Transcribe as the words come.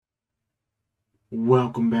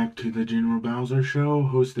Welcome back to the General Bowser Show,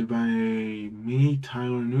 hosted by me,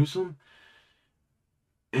 Tyler Newsom.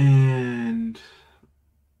 And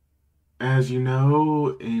as you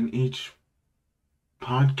know, in each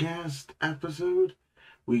podcast episode,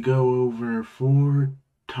 we go over 4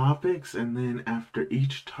 topics, and then after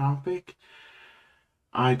each topic,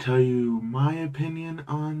 I tell you my opinion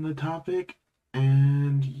on the topic,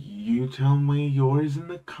 and you tell me yours in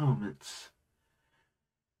the comments.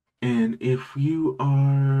 And if you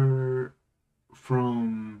are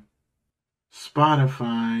from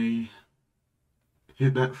Spotify,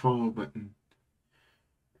 hit that follow button.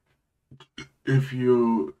 If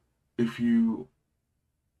you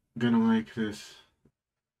gonna like this.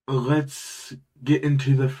 Let's get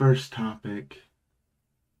into the first topic.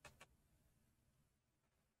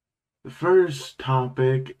 The first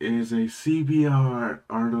topic is a CBR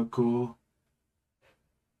article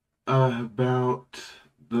about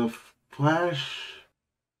the Flash.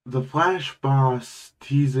 The Flash boss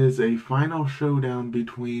teases a final showdown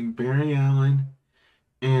between Barry Allen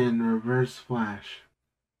and Reverse Flash.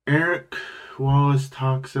 Eric Wallace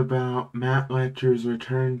talks about Matt Letcher's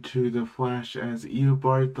return to the Flash as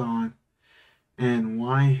Eobard Thawne and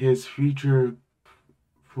why his future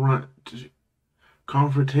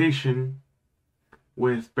confrontation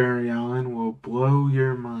with Barry Allen will blow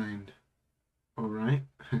your mind. Alright?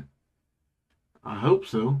 I hope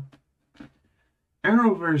so.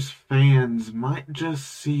 Arrowverse fans might just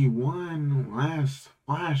see one last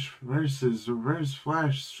Flash versus Reverse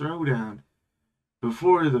Flash showdown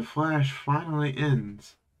before the Flash finally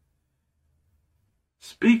ends.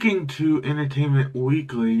 Speaking to Entertainment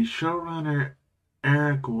Weekly, showrunner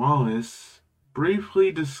Eric Wallace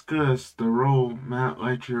briefly discussed the role Matt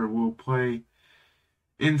Letcher will play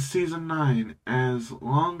in Season 9 as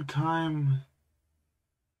longtime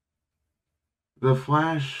The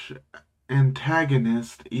Flash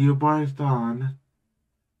antagonist Eobard Thawne.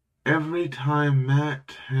 Every time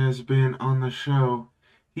Matt has been on the show,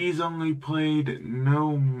 he's only played,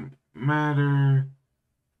 no matter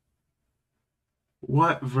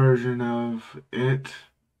what version of it,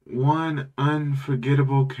 one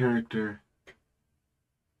unforgettable character.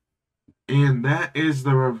 And that is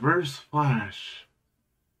the Reverse Flash.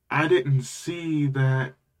 I didn't see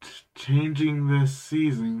that changing this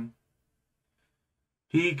season.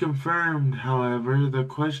 He confirmed, however, the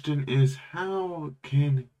question is, how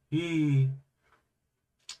can he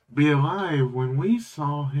be alive when we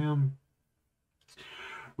saw him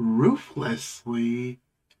ruthlessly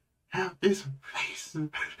have his face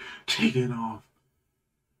taken off?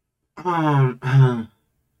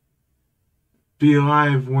 Be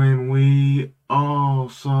alive when we all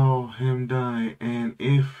saw him die, and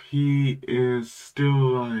if he is still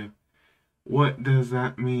alive, what does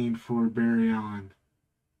that mean for Barry Allen?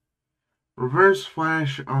 Reverse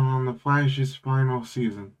Flash on the Flash's final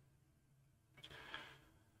season.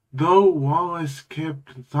 Though Wallace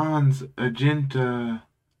kept Thawne's agenda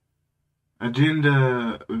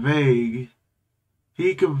vague,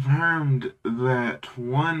 he confirmed that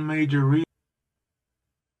one major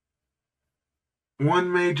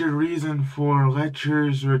reason for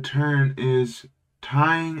Letcher's return is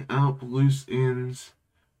tying up loose ends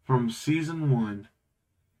from Season 1.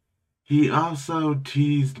 He also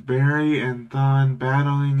teased Barry and Thawne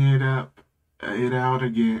battling it out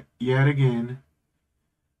yet again,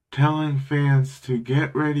 telling fans to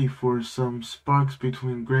get ready for some sparks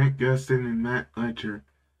between Grant Gustin and Matt Letcher.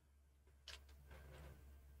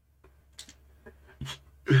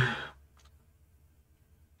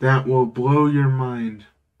 That will blow your mind.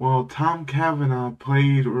 While Tom Cavanaugh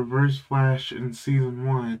played Reverse Flash in Season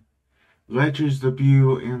 1, Letcher's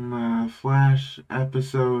debut in the Flash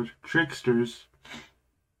episode Tricksters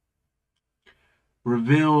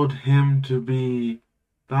revealed him to be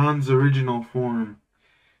Thawne's original form,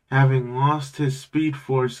 having lost his Speed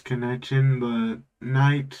Force connection the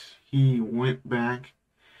night he went back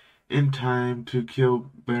in time to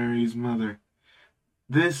kill Barry's mother.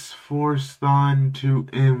 This forced Thawne to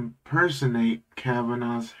impersonate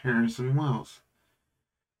Cavanaugh's Harrison Wells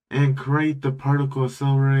and create the particle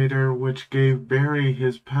accelerator, which gave Barry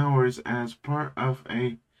his powers as part of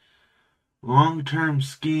a long-term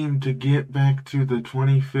scheme to get back to the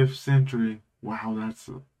 25th century. Wow, that's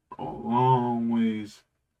a long ways.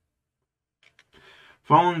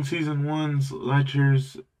 Following Season 1's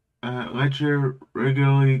Letcher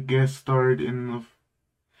regularly guest starred in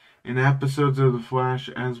episodes of The Flash,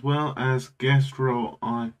 as well as guest role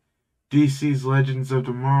on DC's Legends of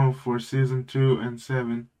Tomorrow for Season 2 and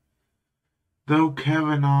 7. Though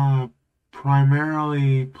Cavanaugh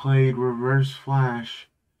primarily played Reverse Flash,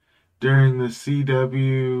 during the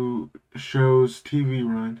CW show's TV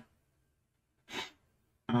run.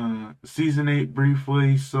 Season 8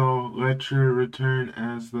 briefly saw Letcher return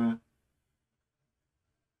as the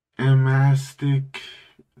Amastic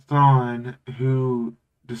Thawne, who,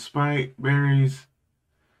 despite Barry's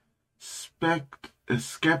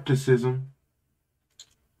skepticism,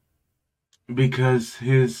 because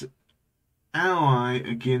his ally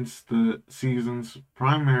against the season's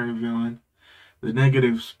primary villain, the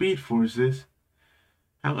Negative Speed Forces.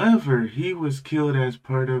 However, he was killed as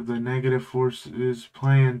part of the Negative Forces'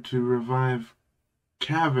 plan to revive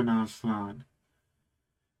Kavanaugh's Thawne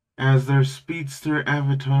as their speedster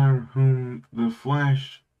avatar, whom the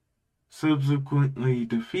Flash subsequently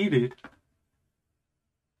defeated.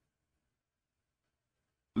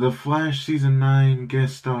 The Flash Season 9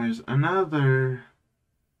 guest stars another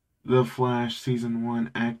The Flash Season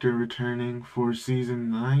 1 actor returning for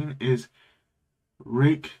Season 9 is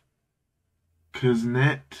Rick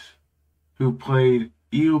Kuznets, who played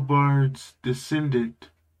Eobard's descendant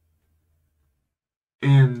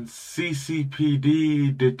in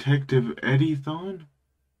CCPD Detective Eddie Thawne.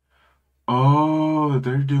 Oh,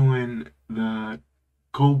 they're doing the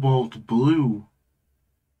Cobalt Blue.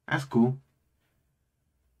 That's cool.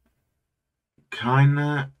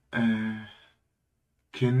 Kanan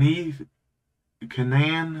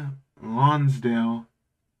Lonsdale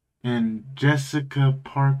and Jessica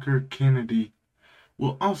Parker Kennedy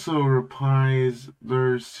will also reprise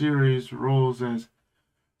their series roles as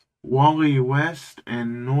Wally West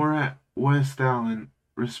and Nora West Allen,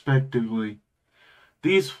 respectively.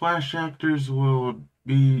 These Flash actors will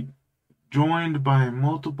be joined by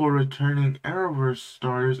multiple returning Arrowverse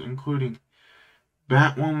stars, including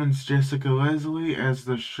Batwoman's Jessica Leslie as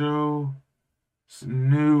the show's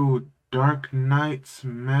new Dark Knight's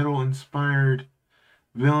metal-inspired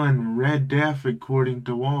villain Red Death, according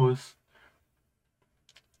to Wallace.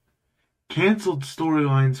 Cancelled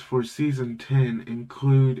storylines for Season 10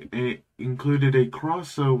 included a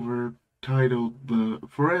crossover titled The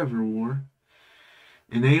Forever War,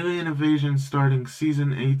 an alien invasion starting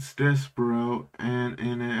Season 8's Despero, and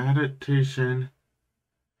an adaptation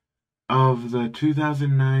of the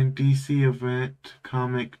 2009 DC event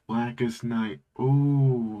comic Blackest Night.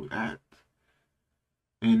 Ooh, that.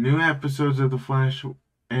 And new episodes of The Flash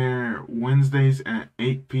air Wednesdays at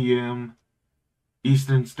 8 p.m.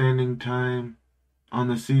 Eastern Standing Time on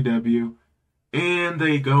the CW, and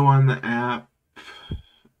they go on the app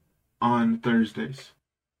on Thursdays.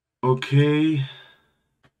 Okay.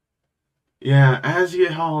 Yeah, as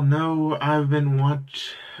you all know, I've been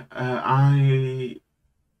I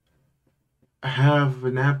have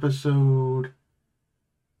an episode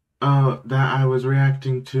that I was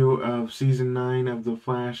reacting to of Season 9 of The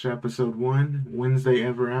Flash, Episode 1, Wednesday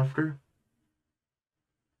Ever After.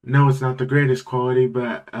 No, it's not the greatest quality,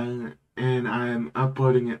 but and I'm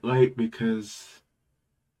uploading it late because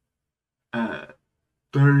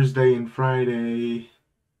Thursday and Friday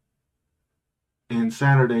and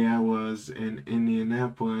Saturday I was in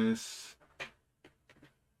Indianapolis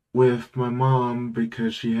with my mom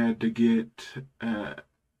because she had to get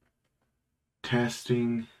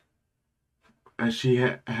testing. She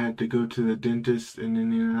had to go to the dentist in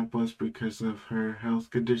Indianapolis because of her health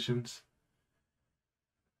conditions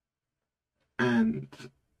and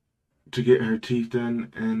to get her teeth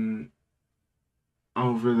done. And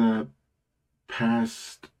over the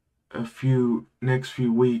past next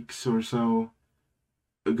few weeks or so,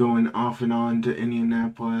 going off and on to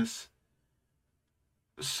Indianapolis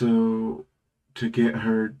so to get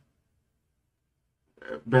her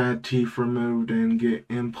bad teeth removed and get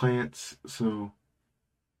implants so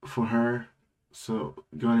for her, so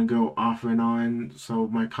gonna go off and on, so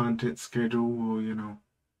my content schedule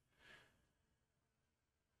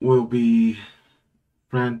will be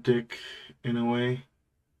frantic in a way,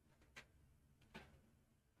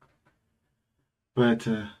 but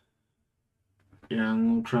yeah, I'm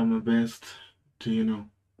gonna try my best to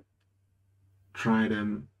try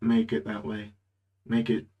to make it that way, make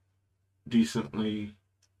it decently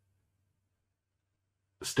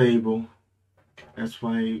stable. That's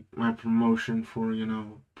why my promotion for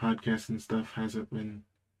podcasts and stuff hasn't been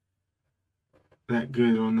that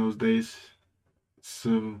good on those days.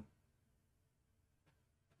 So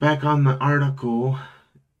back on the article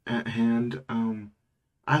at hand,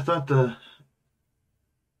 I thought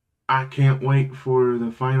I can't wait for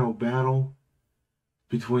the final battle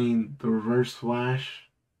between the Reverse Flash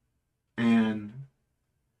and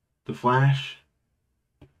the Flash.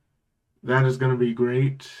 That is going to be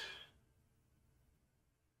great.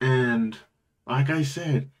 And like I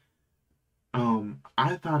said,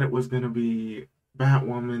 I thought it was going to be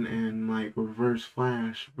Batwoman and like Reverse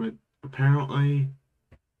Flash, but apparently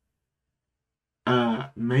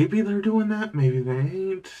maybe they're doing that, maybe they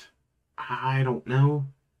ain't. I don't know.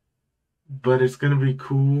 But it's gonna be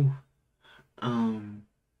cool. Um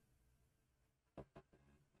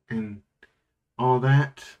and all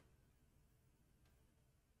that.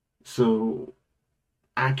 So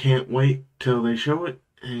I can't wait till they show it,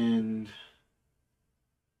 and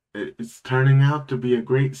it's turning out to be a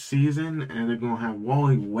great season, and they're gonna have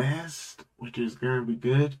Wally West, which is gonna be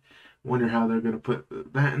good. Wonder how they're gonna put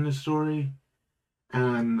that in the story.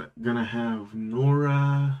 And gonna have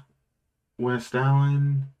Nora West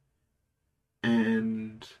Allen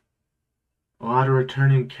and a lot of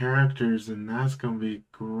returning characters, and that's gonna be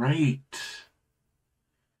great.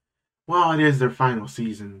 Well, it is their final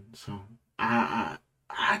season, so I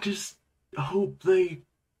just hope they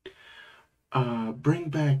bring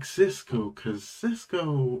back Cisco, because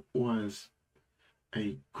Cisco was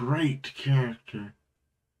a great character.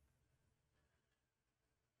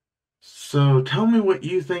 So tell me what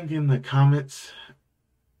you think in the comments.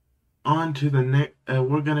 On to the next.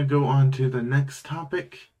 We're gonna go on to the next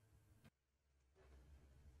topic.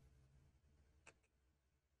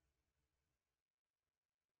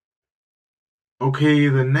 Okay,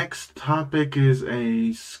 the next topic is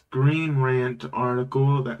a Screen Rant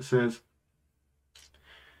article that says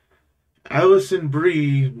Alison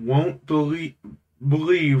Brie won't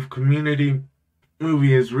believe Community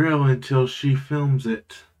movie is real until she films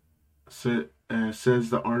it. Says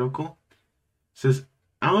the article. Says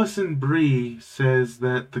Alison Brie says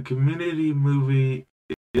that the Community movie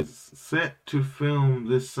is set to film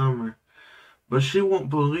this summer, but she won't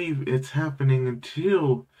believe it's happening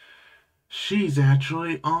until she's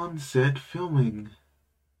actually on set filming.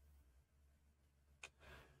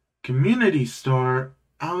 Community star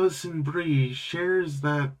Alison Brie shares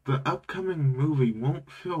that the upcoming movie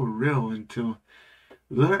won't feel real until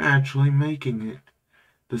they're actually making it.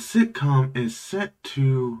 The sitcom is set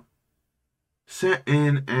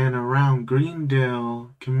in and around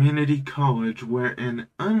Greendale Community College, where an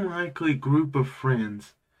unlikely group of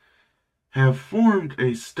friends have formed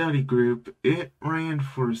a study group. It ran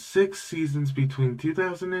for 6 seasons between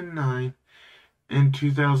 2009 and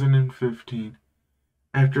 2015,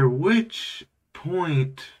 after which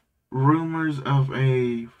point rumors of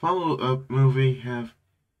a follow-up movie have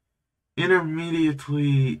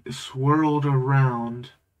intermittently swirled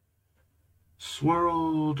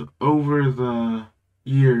over the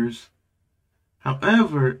years.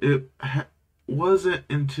 However, it wasn't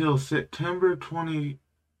until September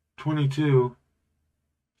 2022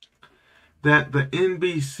 that the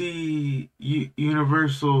NBC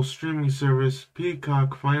Universal streaming service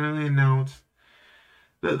Peacock finally announced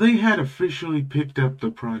that they had officially picked up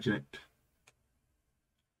the project.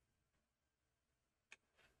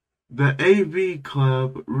 The AV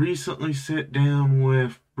Club recently sat down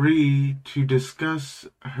with Brie to discuss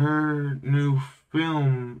her new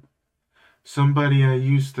film, Somebody I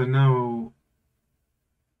Used to Know.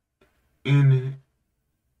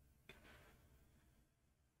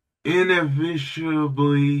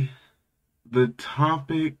 Inevitably, the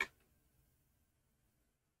topic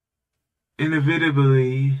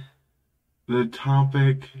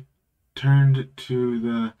turned to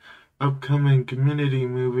the upcoming Community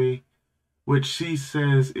movie, which she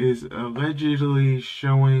says is allegedly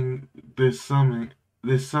showing this summer,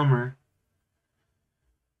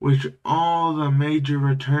 which all the major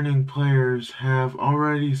returning players have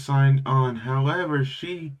already signed on. However,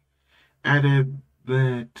 she added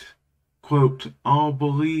that, quote, "I'll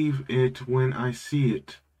believe it when I see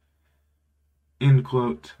it," end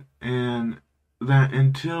quote, and that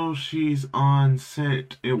until she's on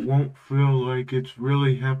set, it won't feel like it's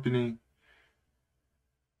really happening.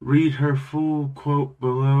 Read her full quote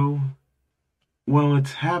below. "Well,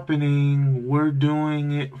 it's happening. We're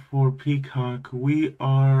doing it for Peacock. We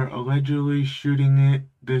are allegedly shooting it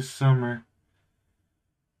this summer.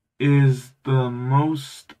 Is the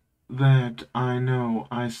most that I know.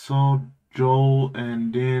 I saw Joel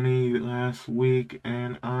and Danny last week,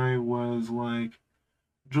 and I was like,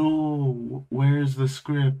 Joel, where's the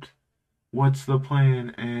script? What's the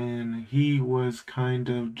plan?" And he was kind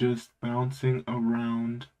of just bouncing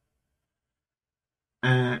around.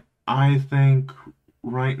 And I think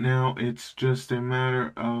right now it's just a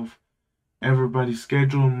matter of everybody's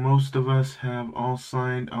schedule. Most of us have all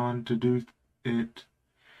signed on to do it.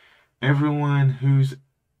 Everyone who's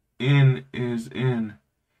in is in.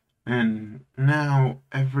 And now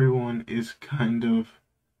everyone is kind of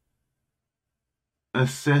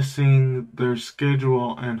assessing their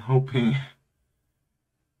schedule and hoping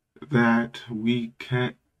that we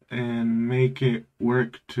can and make it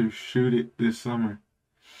work to shoot it this summer.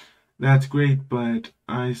 That's great, but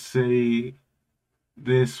I say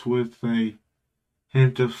this with a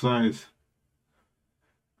hint of size.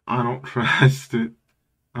 I don't trust it.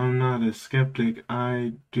 I'm not a skeptic.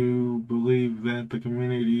 I do believe that the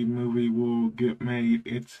Community movie will get made.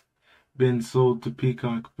 It's been sold to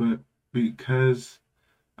Peacock, but because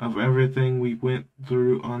of everything we went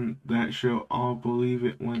through on that show, I'll believe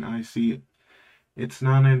it when I see it. It's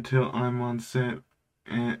not until I'm on set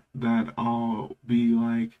that I'll be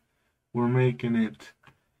like, we're making it.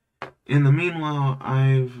 In the meanwhile,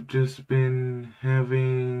 I've just been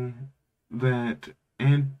having that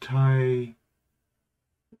anticipatory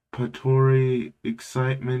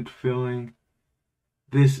excitement feeling.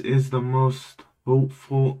 This is the most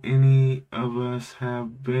hopeful any of us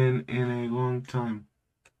have been in a long time.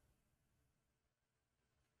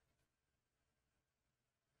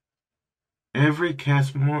 Every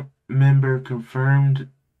cast member confirmed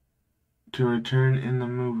to return in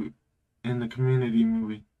the Community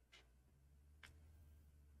movie.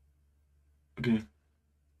 Okay.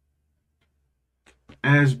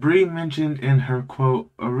 As Brie mentioned in her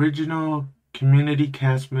quote, original Community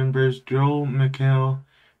cast members Joel McHale,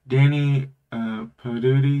 Danny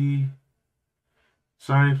Peduti,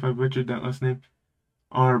 sorry if I butchered that last name,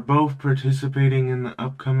 are both participating in the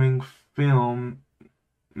upcoming film.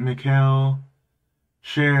 McHale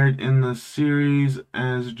shared in the series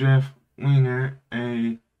as Jeff Winger,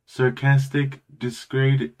 a sarcastic,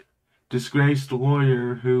 disgraced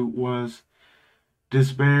lawyer who was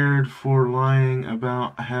disbarred for lying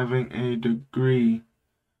about having a degree.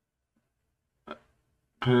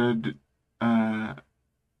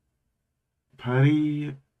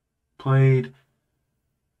 Puddy played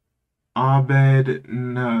Abed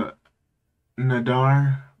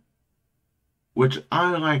Nadar, which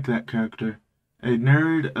I like that character. A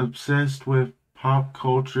nerd obsessed with pop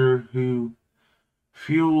culture who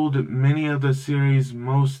fueled many of the series'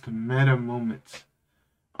 most meta moments.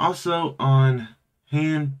 Also on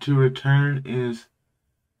hand to return is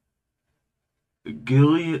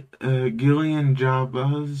Gillian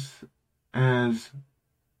Jabez as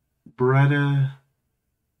Bretta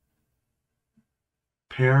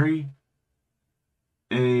Perry,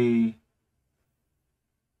 a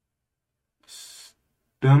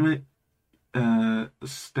stomach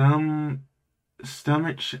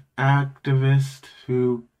activist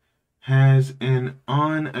who has an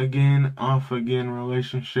on-again, off-again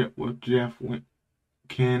relationship with Jeff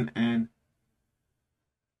Ken and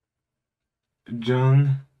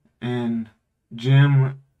Jung, and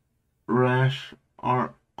Jim Rash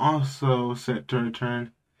are also set to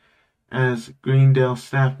return as Greendale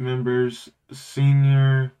staff members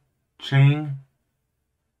Senior Chang,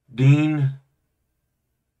 Dean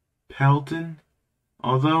Pelton,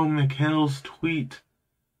 although McHale's tweet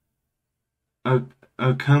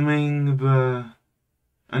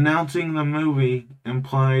announcing the movie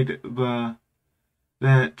implied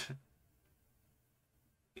that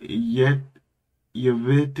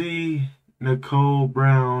Yvette Nicole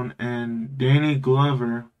Brown and Danny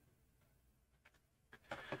Glover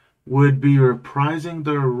would be reprising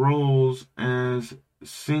their roles as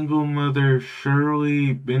single mother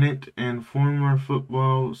Shirley Bennett and former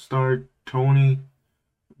football star Tony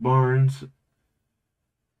Barnes.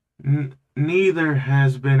 Neither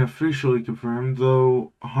has been officially confirmed,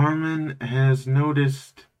 though Harmon has noted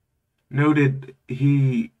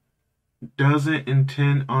he doesn't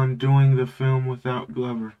intend on doing the film without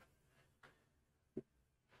Glover.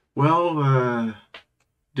 Well,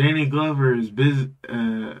 Danny Glover is busy,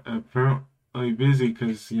 apparently busy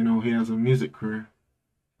because, he has a music career.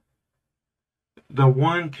 The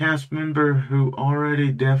one cast member who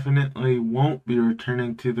already definitely won't be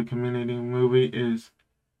returning to the Community movie is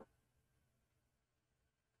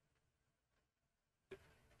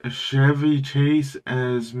Chevy Chase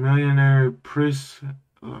as millionaire Pris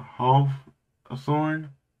Hawthorne.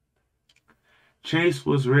 Chase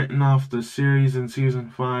was written off the series in season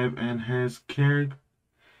 5 and his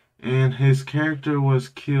character was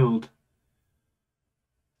killed.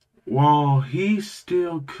 While he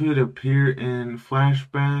still could appear in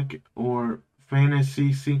flashback or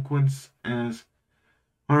fantasy sequence, as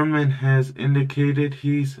Harmon has indicated,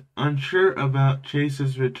 he's unsure about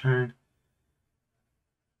Chase's return.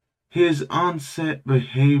 His on-set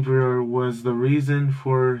behavior was the reason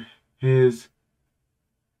for his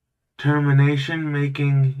termination,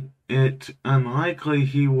 making it unlikely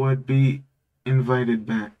he would be invited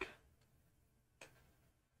back.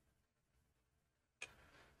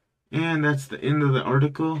 And that's the end of the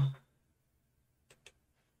article.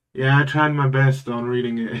 Yeah, I tried my best on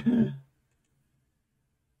reading it.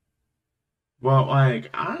 Well, like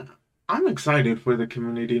I'm excited for the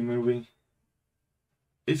Community movie.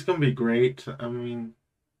 It's gonna be great. I mean,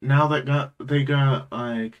 now that got they got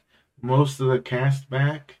like most of the cast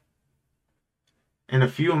back and a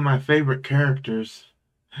few of my favorite characters.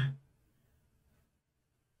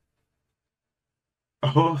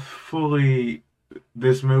 Hopefully,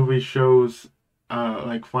 this movie shows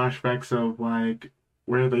like flashbacks of like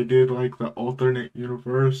where they did like the alternate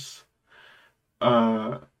universe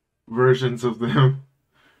uh versions of them,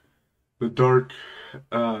 the dark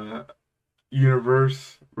uh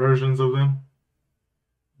universe versions of them.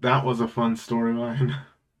 That was a fun storyline.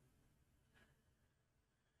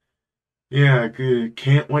 Yeah, good.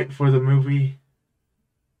 Can't wait for the movie,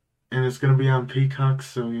 and it's gonna be on Peacock,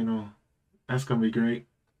 so that's gonna be great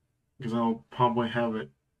because I'll probably have it.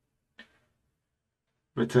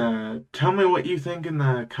 But tell me what you think in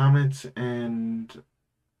the comments, and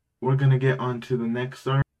we're gonna get on to the next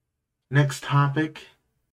topic.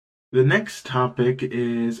 The next topic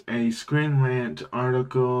is a Screen Rant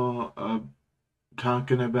article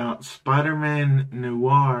talking about Spider-Man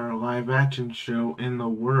Noir live-action show in the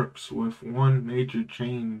works with one major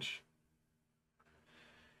change.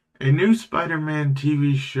 A new Spider-Man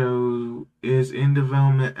TV show is in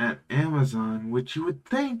development at Amazon, which you would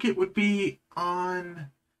think it would be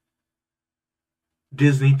on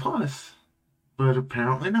Disney Plus, but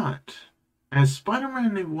apparently not. As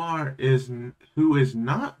Spider-Man Noir who is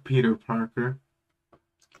not Peter Parker,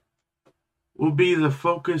 will be the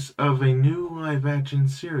focus of a new live-action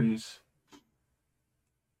series.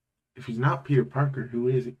 If he's not Peter Parker, who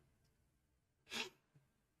is he?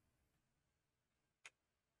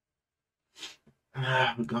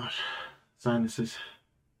 Oh gosh, sinuses.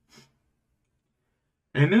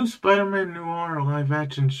 A new Spider-Man Noir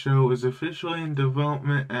live-action show is officially in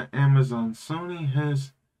development at Amazon. Sony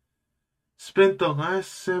has spent the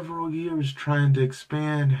last several years trying to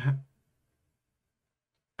expand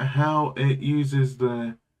how it uses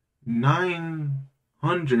the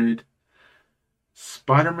 900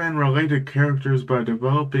 Spider-Man related characters by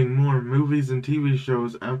developing more movies and TV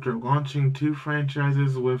shows after launching two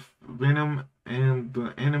franchises with Venom and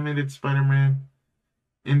the animated Spider-Man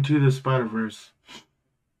Into the Spider-Verse.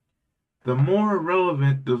 The more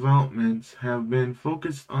relevant developments have been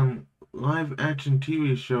focused on live-action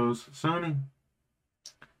TV shows. Sony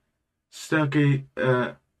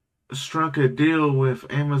struck a deal with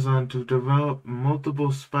Amazon to develop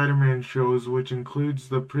multiple Spider-Man shows, which includes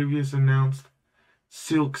the previously announced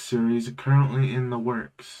Silk series currently in the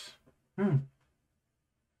works.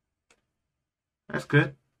 That's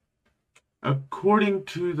good. According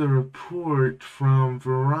to the report from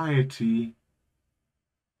Variety,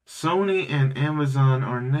 Sony and Amazon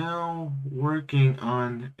are now working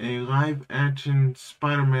on a live-action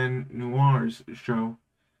Spider-Man Noirs show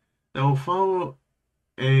that will follow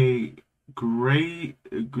a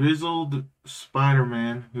grizzled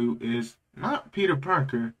Spider-Man who is not Peter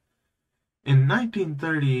Parker in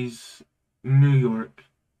 1930s New York.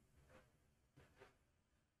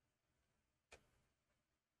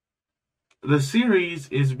 The series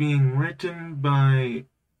is being written by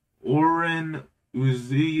Oren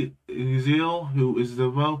Uziel, who is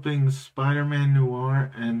developing Spider-Man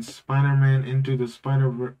Noir and Spider-Man Into the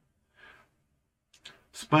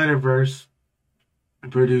Spider-Verse.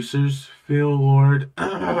 Producers Phil Lord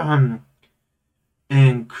and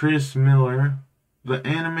Chris Miller. The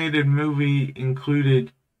animated movie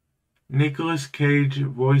included Nicolas Cage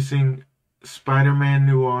voicing Spider-Man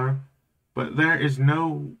Noir, but there is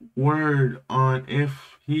no word on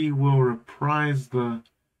if he will reprise the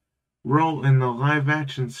role in the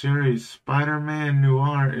live-action series. Spider-Man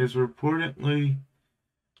Noir is reportedly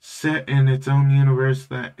set in its own universe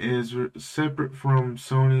that is separate from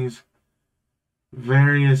Sony's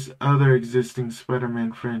various other existing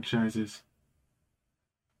Spider-Man franchises.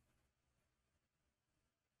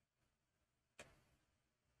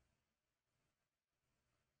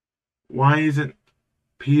 Why isn't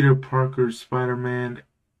Peter Parker Spider-Man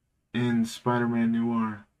in Spider-Man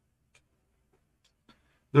Noir?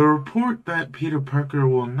 The report that Peter Parker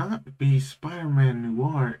will not be Spider-Man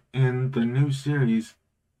Noir in the new series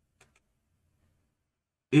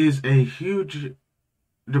is a huge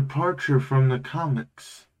departure from the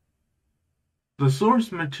comics. The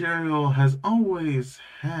source material has always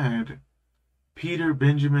had Peter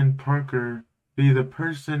Benjamin Parker be the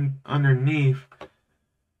person underneath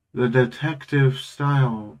the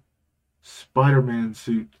detective-style Spider-Man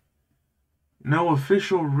suit. No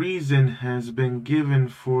official reason has been given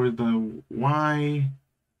for why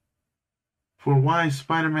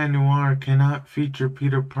Spider-Man Noir cannot feature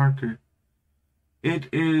Peter Parker. It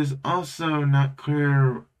is also not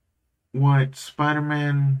clear what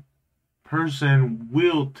Spider-Man person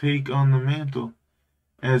will take on the mantle,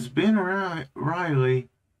 as Ben Riley,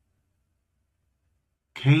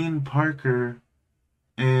 Kane Parker,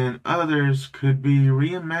 and others could be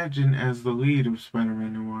reimagined as the lead of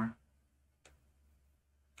Spider-Man Noir.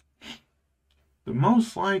 The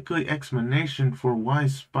most likely explanation for why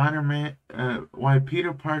why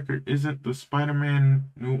Peter Parker isn't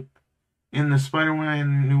the in the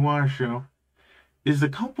Spider-Man Noir show is the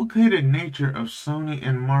complicated nature of Sony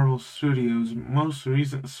and Marvel Studios' most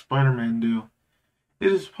recent Spider-Man deal.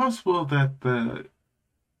 It is possible that the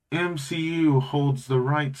MCU holds the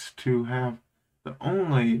rights to have the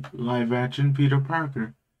only live-action Peter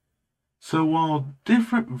Parker. So while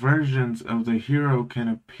different versions of the hero can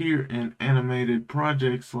appear in animated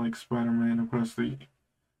projects like Spider-Man Across the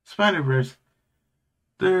Spider-Verse,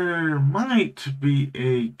 there might be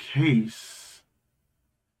a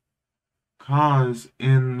cause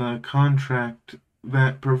in the contract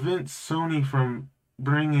that prevents Sony from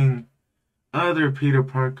bringing other Peter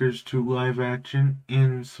Parkers to live action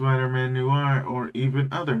in Spider-Man Noir or even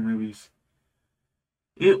other movies.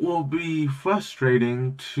 It will be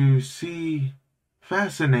fascinating to see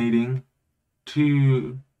how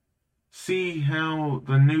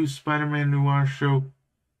the new Spider-Man Noir show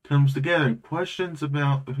comes together. Questions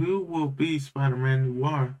about who will be Spider-Man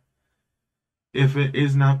Noir if it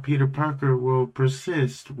is not Peter Parker will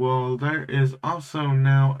persist, while there is also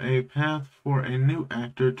now a path for a new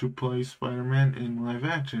actor to play Spider-Man in live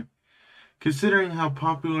action. Considering how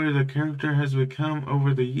popular the character has become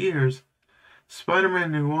over the years,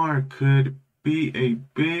 Spider-Man Noir could be a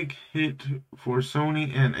big hit for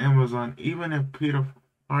Sony and Amazon, even if Peter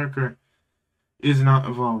Parker is not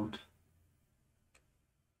involved.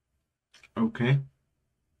 Okay.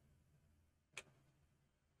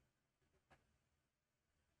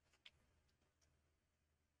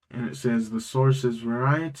 And it says the source is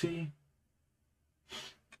Variety.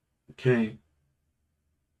 Okay.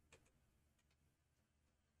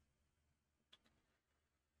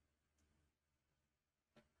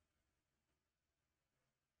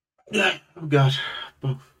 Oh gosh.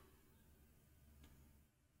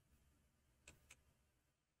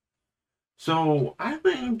 So I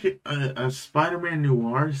think a Spider-Man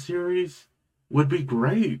Noir series would be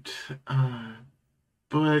great,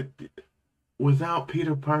 but without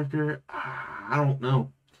Peter Parker, I don't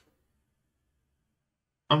know.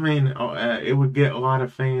 I mean, it would get a lot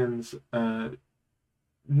of fans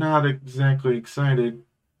not exactly excited,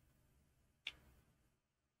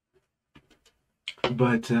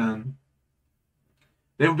 but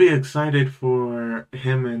they would be excited for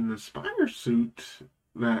him in the spider suit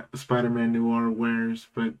that Spider-Man Noir wears,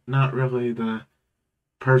 but not really the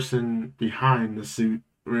person behind the suit,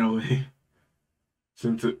 really,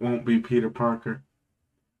 since it won't be Peter Parker.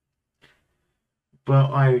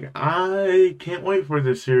 But like, I can't wait for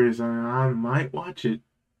this series, and I might watch it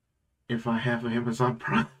if I have Amazon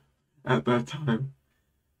Prime at that time.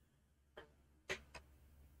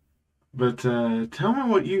 But tell me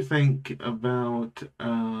what you think about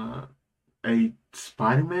a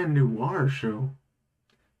Spider-Man Noir show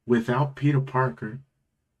without Peter Parker.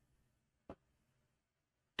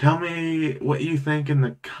 Tell me what you think in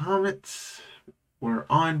the comments. We're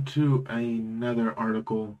on to another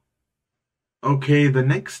article. Okay, the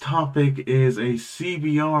next topic is a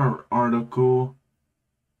CBR article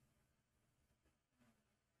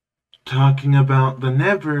talking about the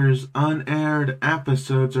Nevers unaired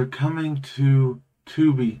episodes are coming to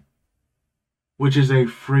Tubi, which is a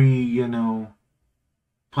free,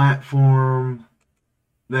 platform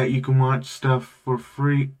that you can watch stuff for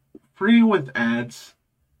free with ads.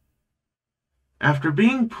 After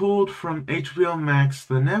being pulled from HBO Max,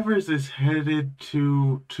 The Nevers is headed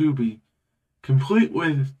to Tubi, complete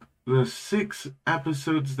with the 6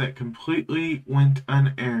 episodes that completely went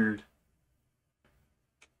unaired.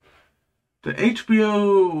 The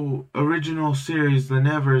HBO original series The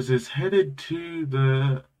Nevers is headed to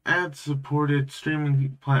the ad-supported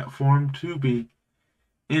streaming platform Tubi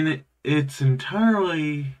in its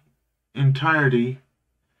entirety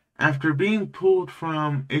after being pulled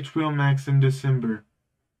from HBO Max in December.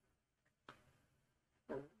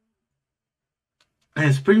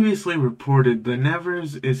 As previously reported, The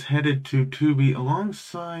Nevers is headed to Tubi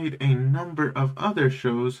alongside a number of other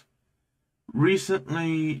shows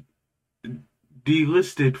recently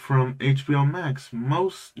delisted from HBO Max,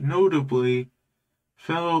 most notably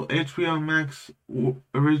fellow HBO Max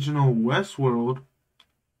original Westworld,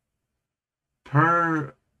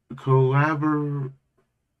 per collaborator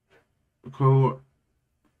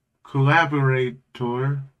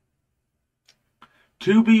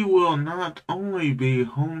Tubi will not only be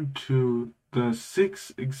home to the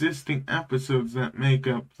 6 existing episodes that make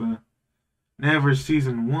up the Never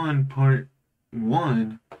Season 1 Part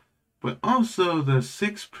 1, but also the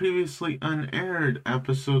 6 previously unaired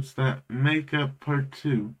episodes that make up Part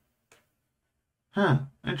 2.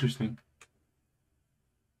 Interesting.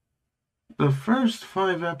 The first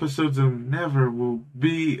 5 episodes of Never will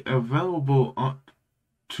be available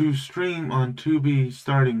to stream on Tubi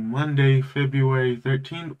starting Monday, February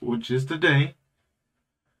 13th, which is today.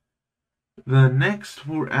 The next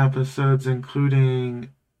 4 episodes, including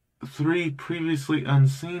 3 previously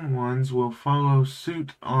unseen ones, will follow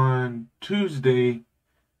suit on Tuesday,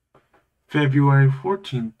 February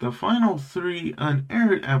 14th. The final 3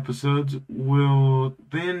 unaired episodes will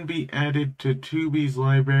then be added to Tubi's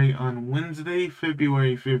library on Wednesday,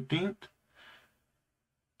 February 15th.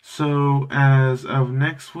 So, as of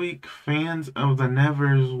next week, fans of the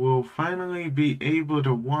Nevers will finally be able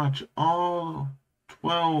to watch all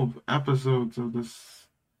 12 episodes of the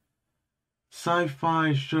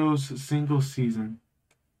sci-fi show's single season.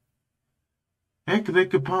 Heck, they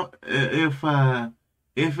could if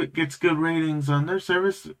it gets good ratings on their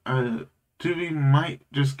service, Tubi might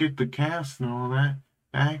just get the cast and all that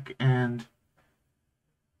back and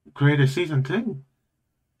create a season 2.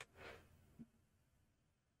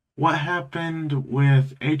 What happened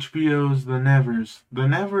with HBO's The Nevers? The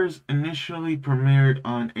Nevers initially premiered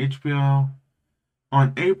on HBO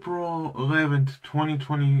on April 11th,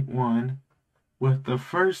 2021, with the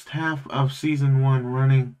first half of Season 1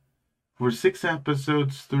 running for 6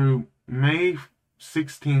 episodes through May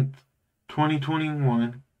 16th,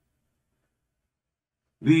 2021.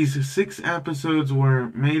 These 6 episodes were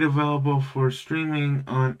made available for streaming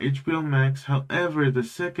on HBO Max. However, the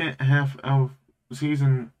second half of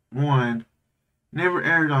Season 1 never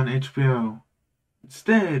aired on HBO.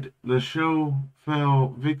 Instead, the show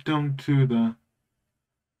fell victim to the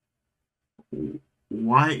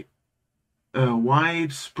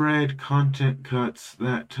widespread content cuts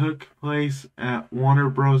that took place at Warner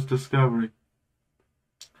Bros. Discovery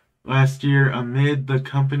last year amid the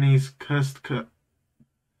company's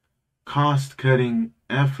cost-cutting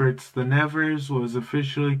efforts. The Nevers was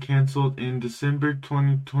officially canceled in December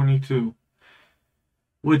 2022,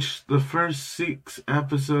 which the first 6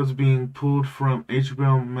 episodes being pulled from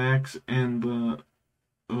HBO Max and the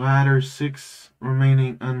latter 6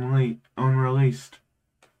 remaining unreleased.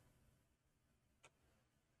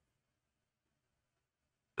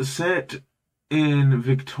 Set in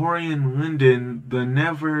Victorian London, The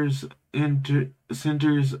Nevers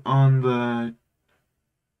centers on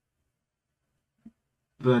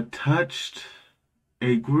the touched,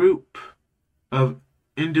 a group of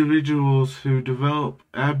individuals who develop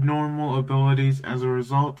abnormal abilities as a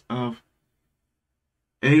result of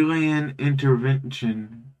alien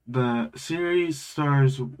intervention. The series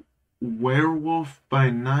stars Werewolf by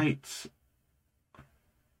Night's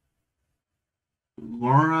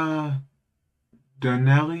Laura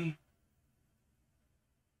Donnelly,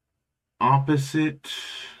 opposite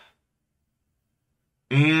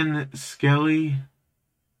Anne Skelly,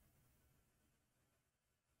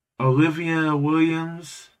 Olivia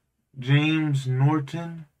Williams, James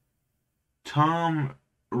Norton, Tom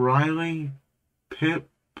Riley, Pip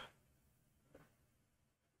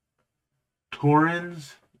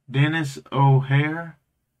Torrens, Dennis O'Hare,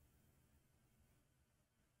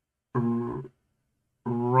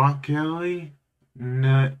 Raquel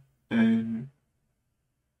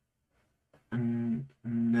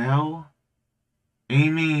Nell,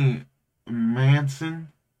 Amy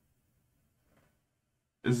Manson,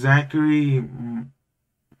 Zachary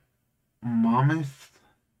Monmouth,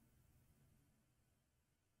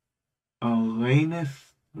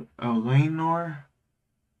 Eleanor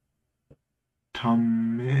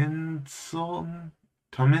Tomlinson,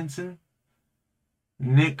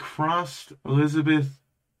 Nick Frost, Elizabeth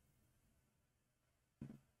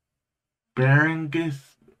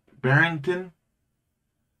Barrington,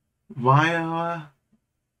 Viola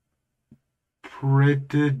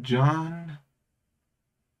Pritijan,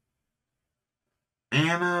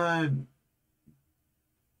 Anna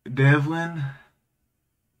Devlin,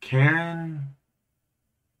 Karen,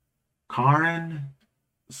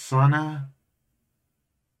 Sana,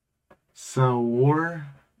 Sawar,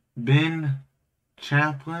 Ben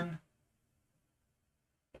Chaplin,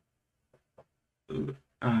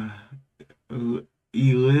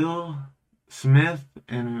 Elil Smith,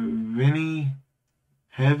 and Vinnie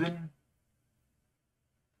Heaven.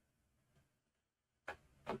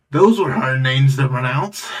 Those were hard names to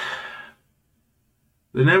pronounce.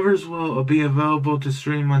 The Nevers will be available to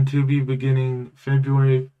stream on Tubi beginning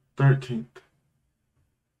February 13th.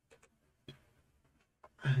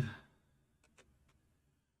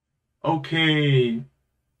 Okay,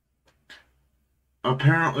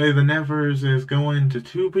 apparently the Nevers is going to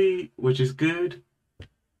Tubi, which is good.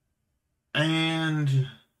 And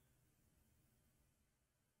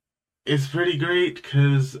it's pretty great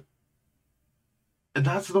because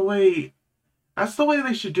that's the way that's the way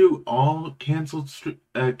they should do all canceled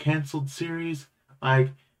series. Like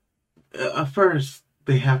first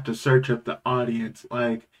they have to search up the audience.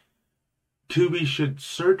 Like Tubi should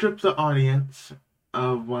search up the audience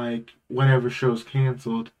of like whatever show's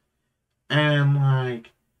canceled and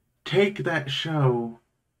like take that show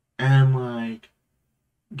and like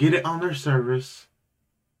get it on their service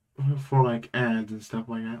for like ads and stuff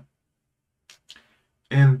like that.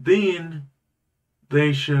 And then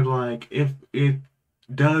they should like if it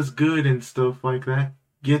does good and stuff like that,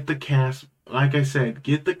 get the cast like I said,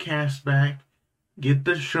 get the cast back, get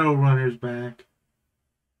the showrunners back,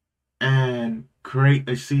 and create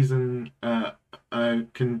a season a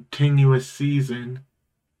continuous season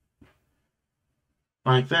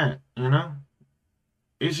like that, you know?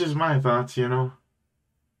 It's just my thoughts, you know?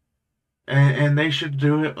 And they should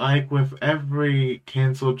do it like with every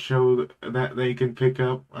canceled show that they can pick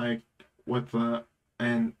up, like with the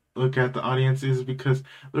and look at the audiences because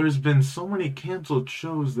there's been so many canceled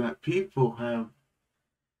shows that people have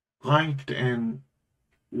liked and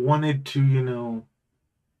wanted to,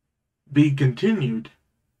 be continued.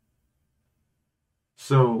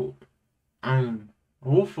 So,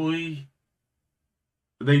 hopefully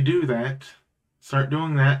they do that, start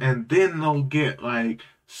doing that, and then they'll get like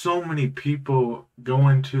so many people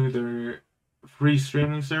going to their free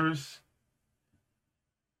streaming service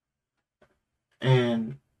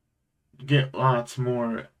and get lots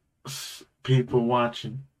more people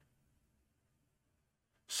watching.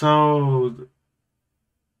 So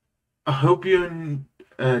I hope you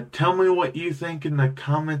tell me what you think in the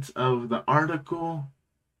comments of the article,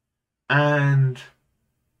 and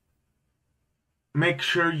make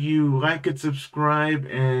sure you like and subscribe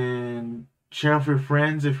and share with your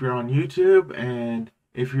friends if you're on YouTube, and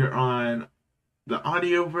if you're on the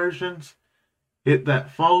audio versions, hit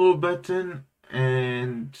that follow button.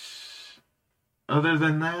 And other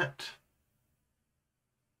than that,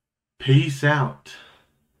 peace out.